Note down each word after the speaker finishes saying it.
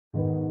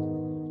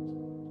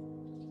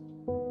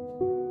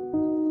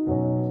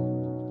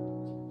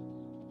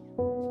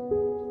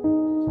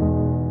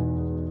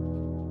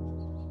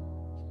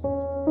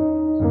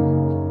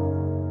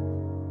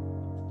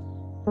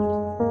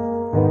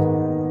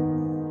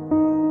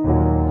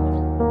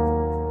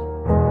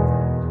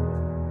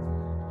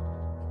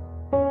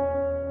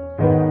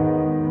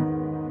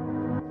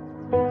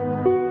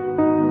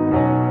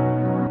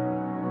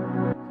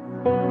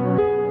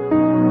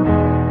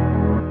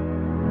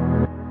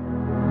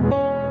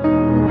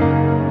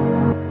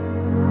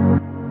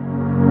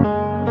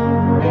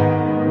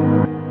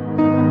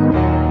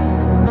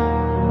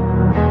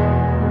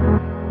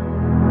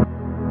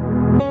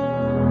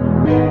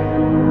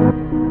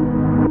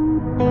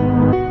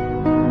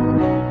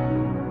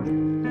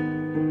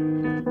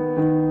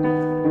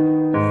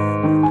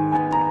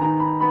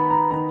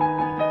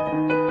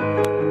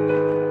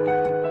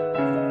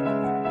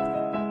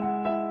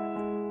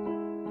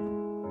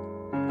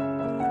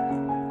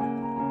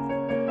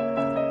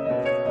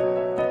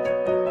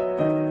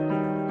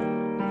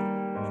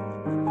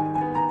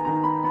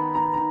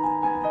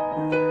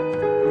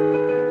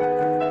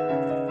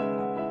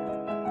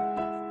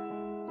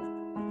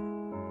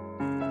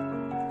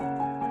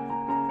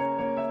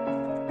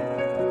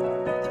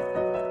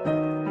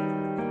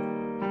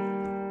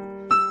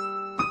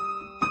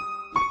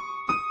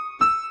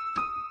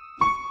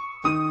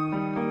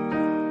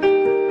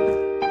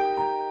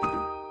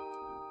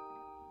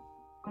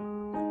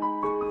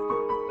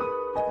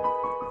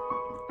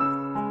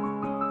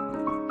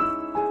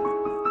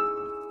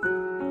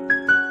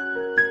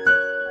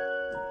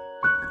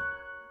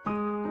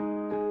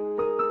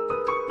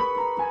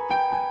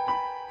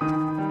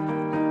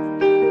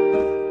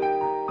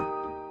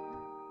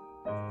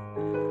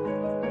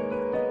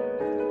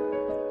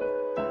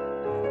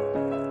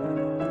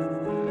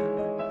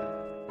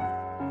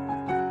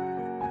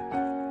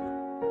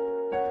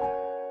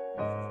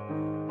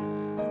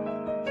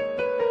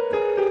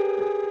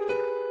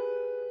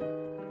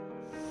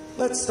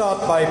Let's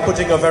start by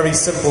putting a very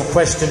simple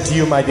question to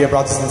you, my dear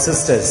brothers and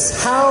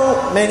sisters.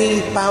 How many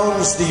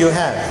pounds do you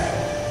have?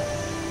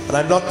 And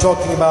I'm not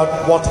talking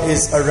about what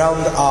is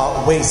around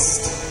our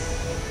waist.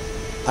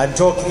 I'm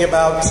talking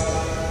about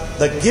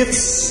the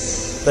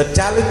gifts, the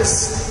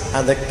talents,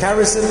 and the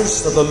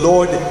charisms that the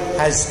Lord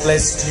has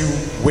blessed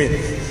you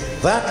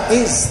with. That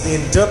is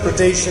the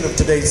interpretation of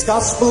today's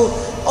gospel,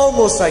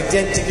 almost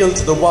identical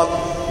to the one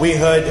we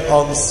heard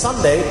on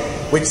Sunday,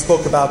 which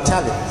spoke about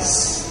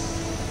talents.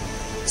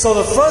 So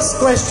the first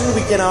question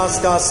we can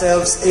ask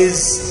ourselves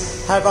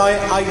is, have I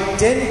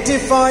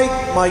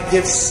identified my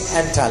gifts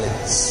and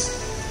talents?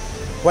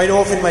 Quite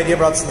often, my dear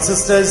brothers and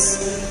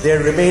sisters,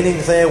 they're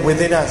remaining there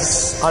within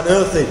us,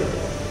 unearthed.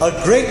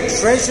 A great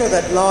treasure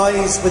that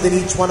lies within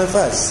each one of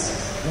us,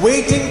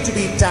 waiting to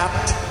be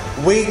tapped,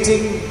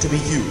 waiting to be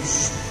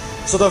used.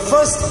 So the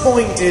first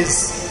point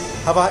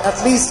is, have I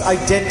at least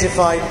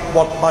identified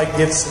what my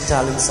gifts and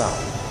talents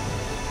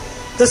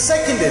are? The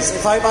second is,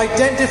 if I've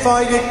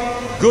identified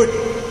it, good.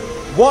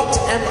 What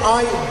am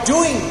I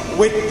doing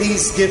with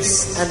these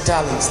gifts and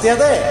talents? They're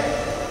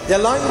there. They're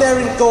lying there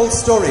in cold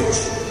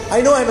storage. I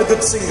know I'm a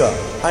good singer.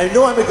 I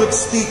know I'm a good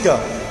speaker.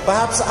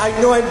 Perhaps I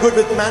know I'm good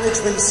with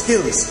management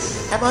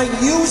skills. Am I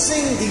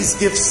using these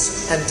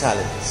gifts and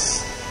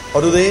talents?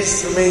 Or do they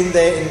just remain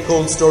there in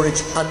cold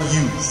storage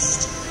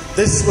unused?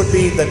 This would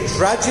be the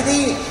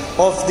tragedy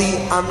of the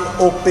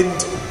unopened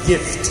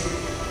gift.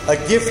 A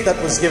gift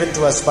that was given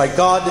to us by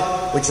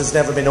God, which has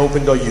never been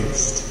opened or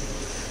used.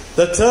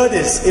 The third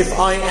is, if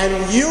I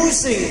am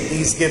using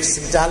these gifts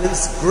and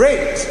talents,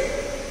 great.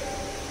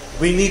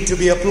 We need to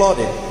be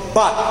applauded.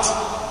 But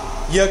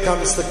here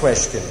comes the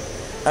question.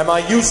 Am I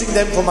using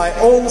them for my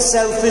own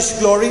selfish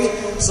glory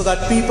so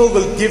that people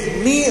will give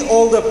me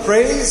all the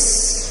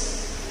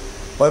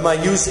praise? Or am I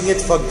using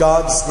it for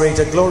God's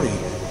greater glory?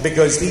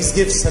 Because these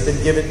gifts have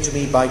been given to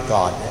me by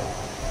God.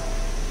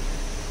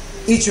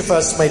 Each of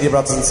us, my dear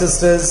brothers and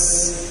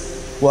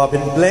sisters, who have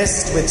been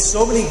blessed with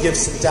so many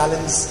gifts and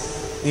talents,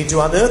 need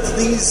to unearth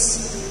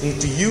these, need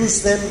to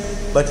use them,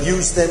 but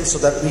use them so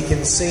that we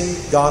can sing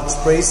God's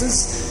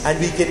praises and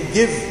we can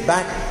give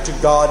back to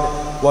God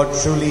what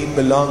truly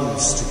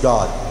belongs to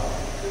God.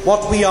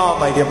 What we are,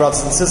 my dear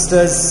brothers and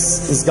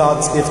sisters, is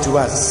God's gift to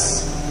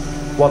us.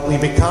 What we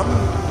become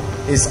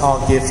is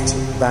our gift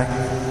back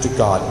to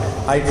God.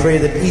 I pray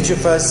that each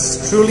of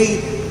us truly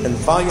and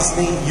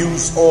wisely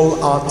use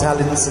all our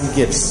talents and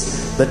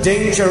gifts. The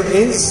danger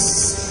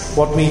is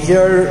what we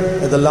hear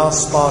in the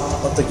last part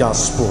of the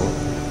gospel.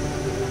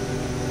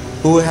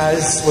 Who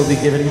has will be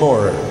given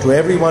more. To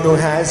everyone who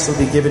has will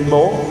be given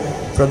more.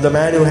 From the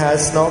man who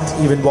has not,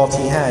 even what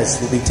he has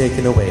will be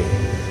taken away.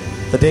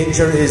 The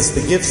danger is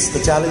the gifts,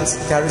 the talents,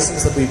 and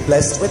charisms that we're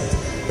blessed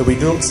with, that we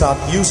don't start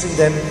using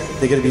them,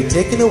 they're going to be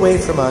taken away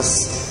from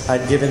us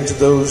and given to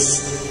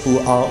those who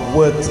are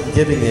worth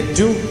giving it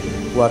to,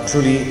 who are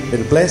truly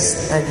been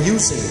blessed and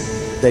using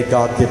their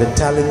God-given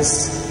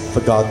talents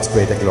for God's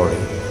greater glory.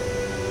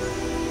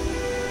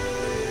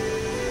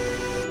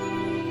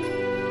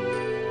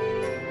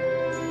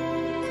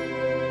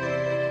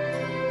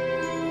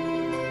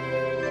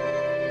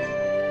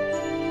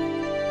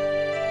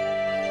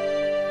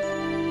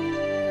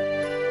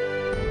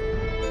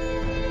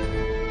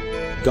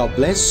 God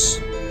bless,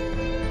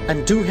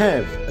 and do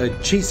have a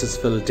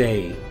Jesus-filled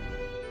day.